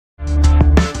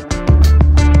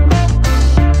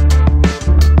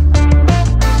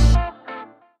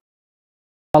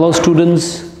Hello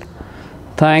students,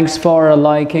 thanks for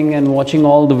liking and watching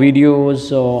all the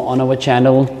videos on our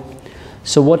channel.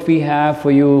 So what we have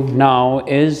for you now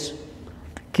is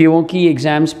क्योंकि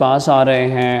exams पास आ रहे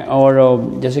हैं और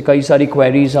जैसे कई सारी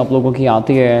queries आप लोगों की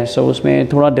आती है, सो उसमें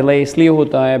थोड़ा डिले इसलिए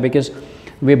होता है because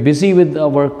we are busy with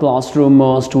our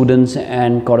classroom students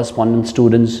and correspondent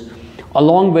students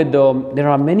along with there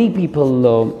are many people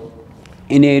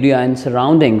in area and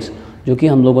surroundings जो कि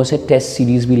हम लोगों से टेस्ट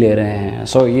सीरीज़ भी ले रहे हैं.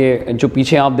 सो ये जो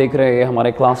पीछे आप देख रहे हैं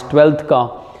हमारे क्लास 12th का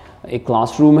एक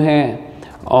क्लासरूम है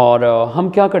और हम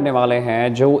क्या करने वाले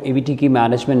हैं, जो AVTE की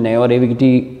मैनेजमेंट ने और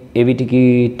AVTE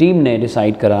की टीम ने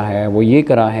डिसाइड करा है वो ये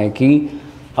करा है कि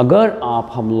अगर आप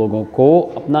हम लोगों को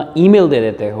अपना ईमेल दे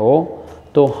देते हो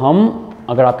तो हम,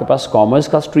 अगर आपके पास कॉमर्स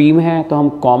का स्ट्रीम है तो हम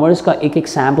कॉमर्स का एक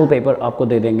सैम्पल पेपर आपको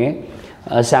दे देंगे.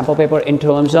 Sample paper in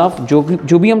terms of जो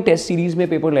भी हम टेस्ट सीरीज़ में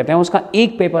पेपर लेते हैं उसका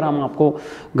एक पेपर हम आपको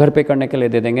घर पे करने के लिए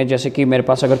दे देंगे. जैसे कि मेरे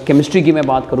पास अगर केमिस्ट्री की मैं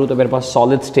बात करूँ तो मेरे पास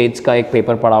सॉलिड स्टेट्स का एक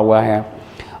पेपर पड़ा हुआ है.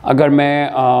 अगर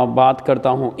मैं बात करता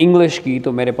हूँ इंग्लिश की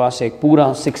तो मेरे पास एक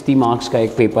पूरा 60 मार्क्स का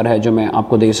एक पेपर है जो मैं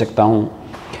आपको दे सकता हूँ.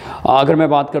 अगर मैं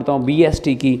बात करता हूँ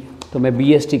B.St की तो मैं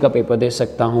B.St का पेपर दे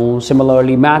सकता हूँ.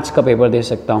 सिमिलरली मैथ्स का पेपर दे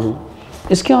सकता हूँ.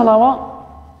 इसके अलावा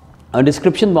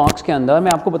डिस्क्रिप्शन बॉक्स के अंदर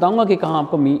मैं आपको बताऊंगा कि कहाँ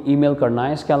आपको ईमेल करना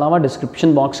है. इसके अलावा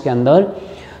डिस्क्रिप्शन बॉक्स के अंदर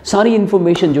सारी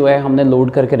इन्फॉर्मेशन जो है हमने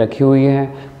लोड करके रखी हुई है.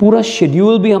 पूरा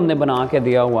शेड्यूल भी हमने बना के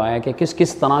दिया हुआ है कि किस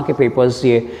किस तरह के पेपर्स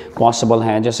ये पॉसिबल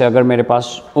हैं. जैसे अगर मेरे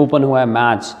पास ओपन हुआ है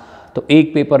मैथ्स तो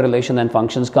एक पेपर रिलेशन एंड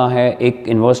फंक्शंस का है, एक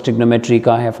इन्वर्स ट्रिग्नोमेट्री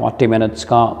का है 40 मिनट्स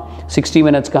का, 60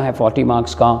 मिनट्स का है 40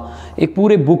 मार्क्स का, एक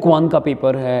पूरे बुक 1 का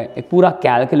पेपर है, एक पूरा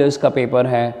कैलकुलस का पेपर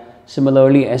है.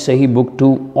 सिमिलरली ऐसे ही बुक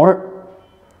 2 और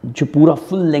जो पूरा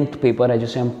फुल लेंथ पेपर है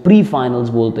जिसे हम प्री फाइनल्स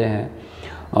बोलते हैं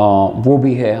वो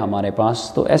भी है हमारे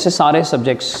पास. तो ऐसे सारे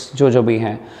सब्जेक्ट्स जो भी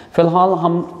हैं फ़िलहाल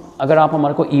हम, अगर आप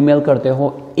हमारे को ईमेल करते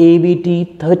हो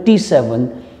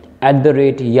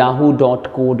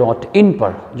avt37@yahoo.co.in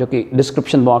पर, जो कि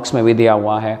डिस्क्रिप्शन बॉक्स में भी दिया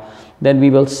हुआ है, then we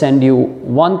will send you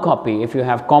one copy. If you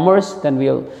have commerce, then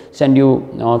we'll send you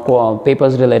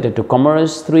papers related to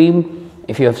commerce stream.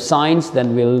 If you have science,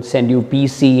 then we'll send you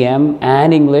PCM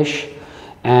and English.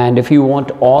 And if you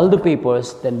want all the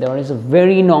papers, then there is a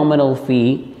very nominal fee.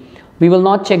 We will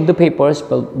not check the papers,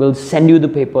 but we'll send you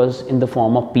the papers in the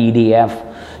form of PDF.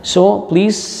 So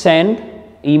please send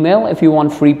email if you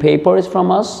want free papers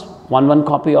from us, one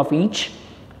copy of each.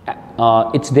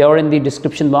 It's there in the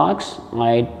description box.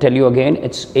 I tell you again,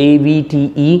 it's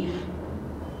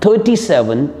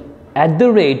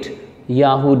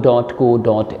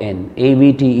avte37@yahoo.co.in.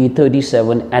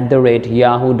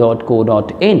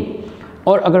 avte37@yahoo.co.in.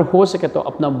 और अगर हो सके तो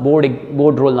अपना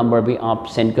board roll number भी आप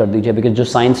send कर दीजिए, बिकॉज जो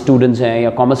साइंस स्टूडेंट्स हैं या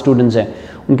कॉमर्स स्टूडेंट्स हैं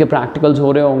उनके प्रैक्टिकल्स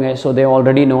हो रहे होंगे, सो they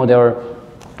already know there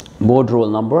board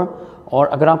roll number. और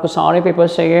अगर आपको सारे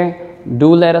पेपर्स चाहिए,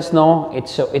 do let us know.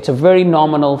 It's a very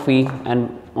nominal fee and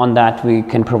on that we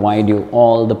can provide you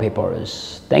all the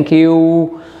papers. Thank you.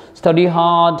 Study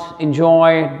hard, enjoy,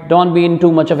 don't be in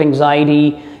too much of anxiety.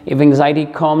 If anxiety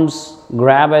comes,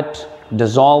 grab it,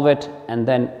 dissolve it, and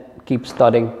then keep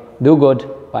studying. Do good.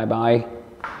 Bye bye.